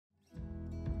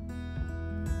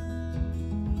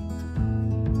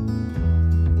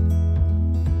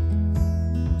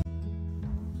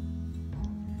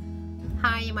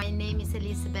Hi, my name is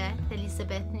Elizabeth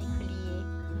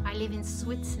Nicolier. I live in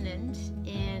Switzerland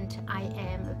and I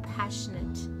am a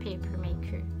passionate paper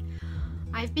maker.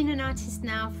 I've been an artist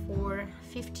now for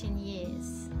 15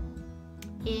 years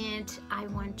and I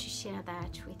want to share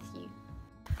that with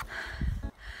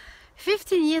you.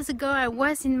 15 years ago I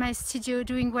was in my studio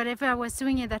doing whatever I was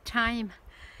doing at that time,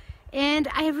 and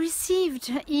I received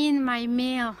in my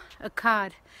mail a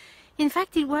card. In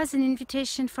fact, it was an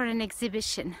invitation for an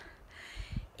exhibition.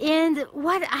 And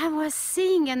what I was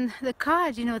seeing in the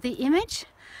card, you know, the image,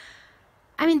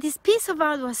 I mean, this piece of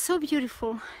art was so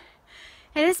beautiful.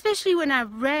 And especially when I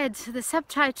read the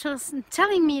subtitles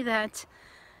telling me that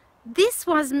this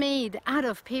was made out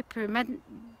of paper, but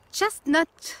just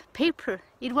not paper.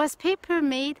 It was paper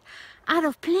made out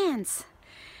of plants.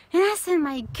 And I said,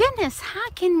 my goodness, how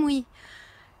can we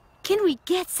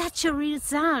get such a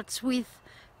result with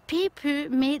paper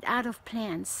made out of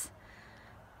plants?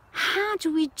 How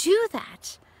do we do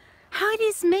that? How it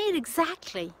is made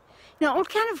exactly? You know, all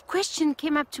kind of questions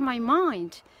came up to my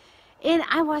mind. And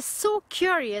I was so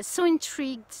curious, so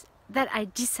intrigued that I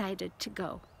decided to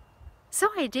go. So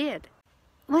I did.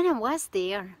 When I was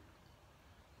there,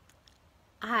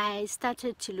 I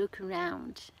started to look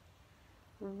around,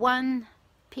 one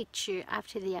picture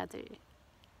after the other.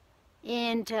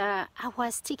 And I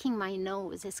was sticking my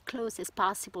nose as close as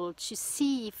possible to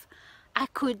see if I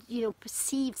could, you know,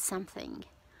 perceive something.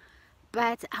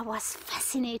 But I was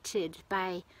fascinated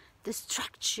by the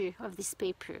structure of this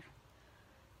paper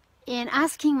and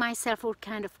asking myself all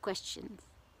kind of questions.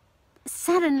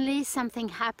 Suddenly something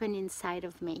happened inside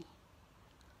of me.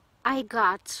 I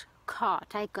got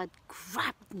caught, I got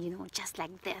grabbed, you know, just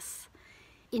like this,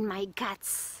 in my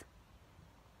guts.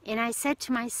 And I said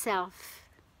to myself,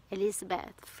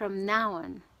 Elizabeth, from now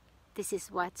on, this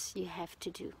is what you have to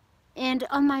do. And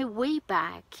on my way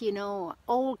back, you know,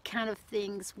 all kind of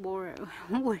things were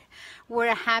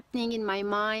happening in my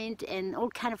mind, and all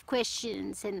kind of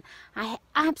questions, and I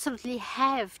absolutely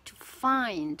have to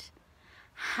find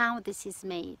how this is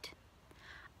made.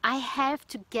 I have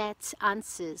to get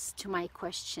answers to my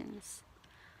questions.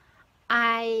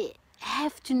 I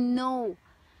have to know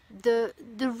the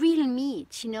real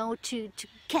meat, you know, to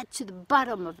get to the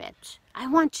bottom of it. I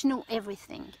want to know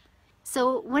everything.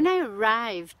 So when I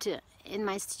arrived in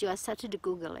my studio, I started to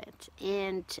Google it,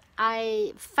 and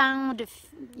I found,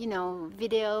 you know,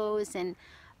 videos,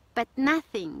 but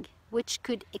nothing which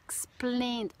could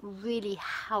explain really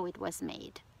how it was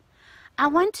made. I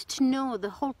wanted to know the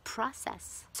whole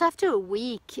process. So after a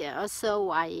week or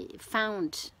so, I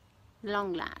found,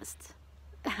 long last,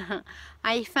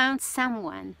 I found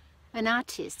someone, an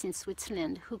artist in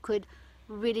Switzerland, who could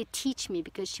really teach me,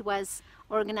 because she was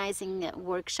organizing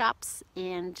workshops,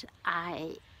 and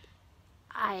I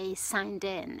signed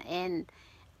in, and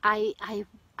I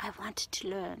wanted to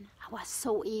learn. I was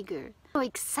so eager, so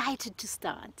excited to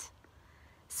start.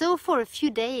 So for a few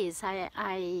days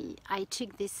I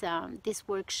took these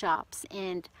workshops,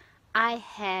 and I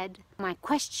had my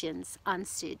questions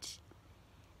answered,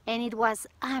 and it was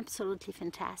absolutely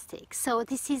fantastic. So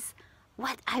this is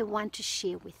what I want to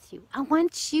share with you. I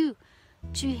want you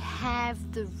to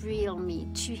have the real me,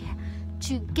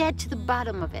 to get to the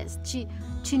bottom of it,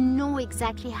 to know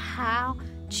exactly how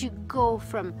to go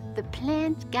from the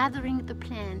plant, gathering the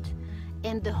plant,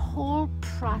 and the whole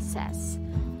process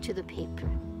to the paper.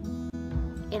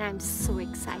 And I'm so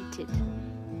excited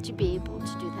to be able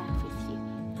to do that with you.